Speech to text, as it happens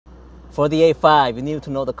For the A5, you need to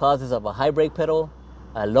know the causes of a high brake pedal,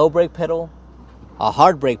 a low brake pedal, a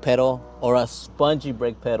hard brake pedal, or a spongy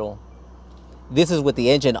brake pedal. This is with the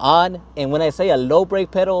engine on, and when I say a low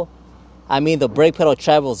brake pedal, I mean the brake pedal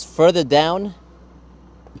travels further down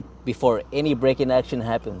before any braking action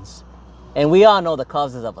happens. And we all know the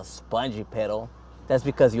causes of a spongy pedal. That's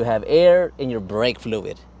because you have air in your brake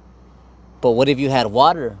fluid. But what if you had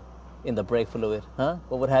water in the brake fluid, huh?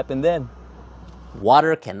 What would happen then?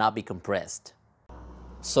 Water cannot be compressed.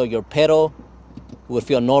 So your pedal would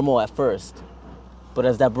feel normal at first. But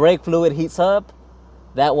as that brake fluid heats up,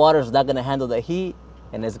 that water is not gonna handle the heat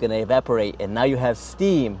and it's gonna evaporate. And now you have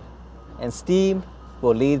steam. And steam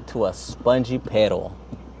will lead to a spongy pedal.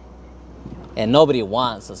 And nobody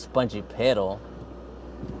wants a spongy pedal.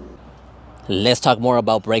 Let's talk more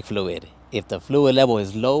about brake fluid. If the fluid level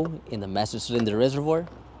is low in the master cylinder reservoir,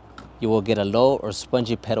 you will get a low or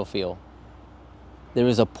spongy pedal feel. There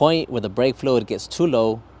is a point where the brake fluid gets too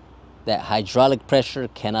low that hydraulic pressure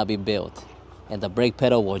cannot be built, and the brake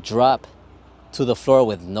pedal will drop to the floor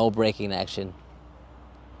with no braking action.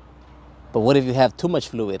 But what if you have too much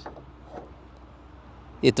fluid?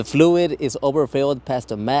 If the fluid is overfilled past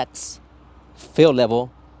the max fill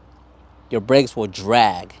level, your brakes will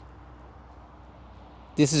drag.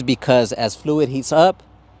 This is because as fluid heats up,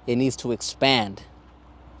 it needs to expand.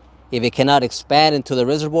 If it cannot expand into the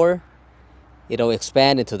reservoir, it'll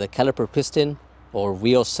expand into the caliper piston or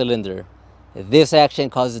wheel cylinder. This action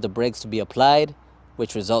causes the brakes to be applied,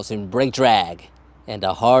 which results in brake drag and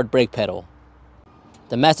a hard brake pedal.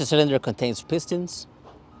 The master cylinder contains pistons,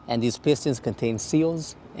 and these pistons contain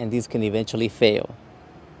seals, and these can eventually fail.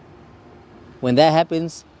 When that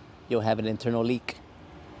happens, you'll have an internal leak,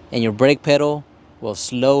 and your brake pedal will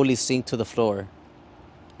slowly sink to the floor.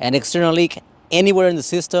 An external leak anywhere in the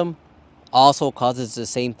system also causes the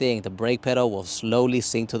same thing. The brake pedal will slowly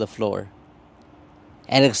sink to the floor.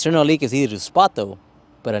 An external leak is easy to spot though,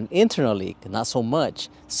 but an internal leak, not so much.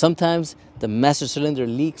 Sometimes the master cylinder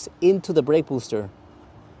leaks into the brake booster,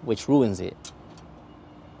 which ruins it.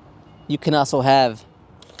 You can also have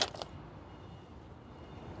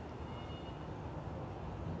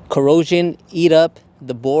corrosion eat up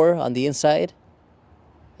the bore on the inside,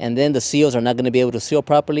 and then the seals are not going to be able to seal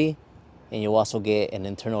properly, and you'll also get an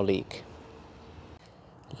internal leak.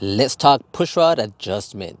 Let's talk pushrod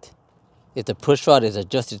adjustment. If the pushrod is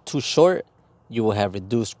adjusted too short, you will have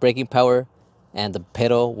reduced braking power and the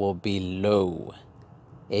pedal will be low.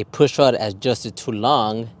 A pushrod adjusted too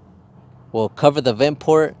long will cover the vent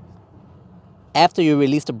port. After you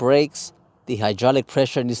release the brakes, the hydraulic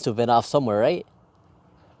pressure needs to vent off somewhere, right?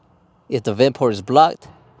 If the vent port is blocked,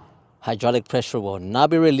 hydraulic pressure will not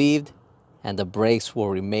be relieved and the brakes will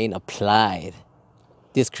remain applied.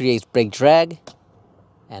 This creates brake drag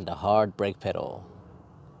and a hard brake pedal.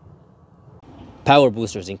 Power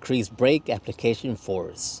boosters increase brake application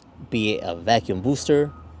force, be it a vacuum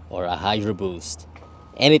booster or a hydro boost.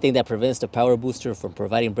 Anything that prevents the power booster from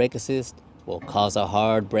providing brake assist will cause a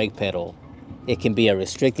hard brake pedal. It can be a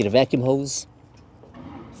restricted vacuum hose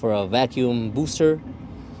for a vacuum booster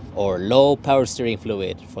or low power steering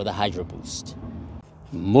fluid for the hydro boost.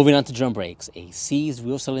 Moving on to drum brakes, a seized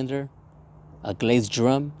wheel cylinder, a glazed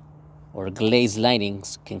drum, or glazed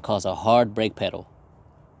linings can cause a hard brake pedal.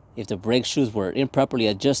 If the brake shoes were improperly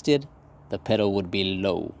adjusted, the pedal would be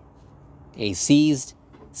low. A seized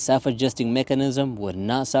self-adjusting mechanism would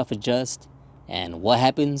not self-adjust, and what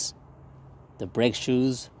happens? The brake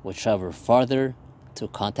shoes will travel farther to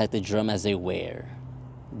contact the drum as they wear.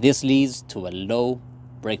 This leads to a low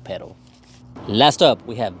brake pedal. Last up,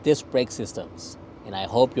 we have disc brake systems, and I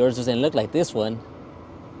hope yours doesn't look like this one.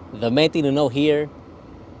 The main thing to know here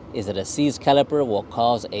is that a seized caliper will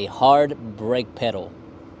cause a hard brake pedal.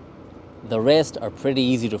 The rest are pretty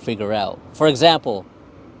easy to figure out. For example,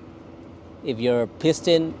 if your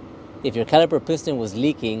caliper piston was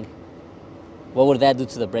leaking, what would that do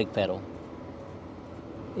to the brake pedal?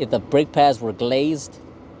 If the brake pads were glazed,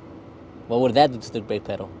 what would that do to the brake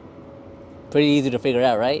pedal? Pretty easy to figure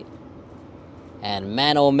out, right? And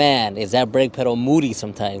man, oh man, is that brake pedal moody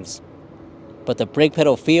sometimes. But the brake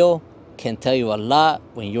pedal feel can tell you a lot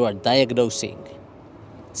when you are diagnosing.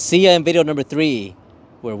 See ya in video number 3,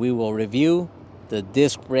 where we will review the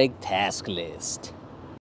disc brake task list.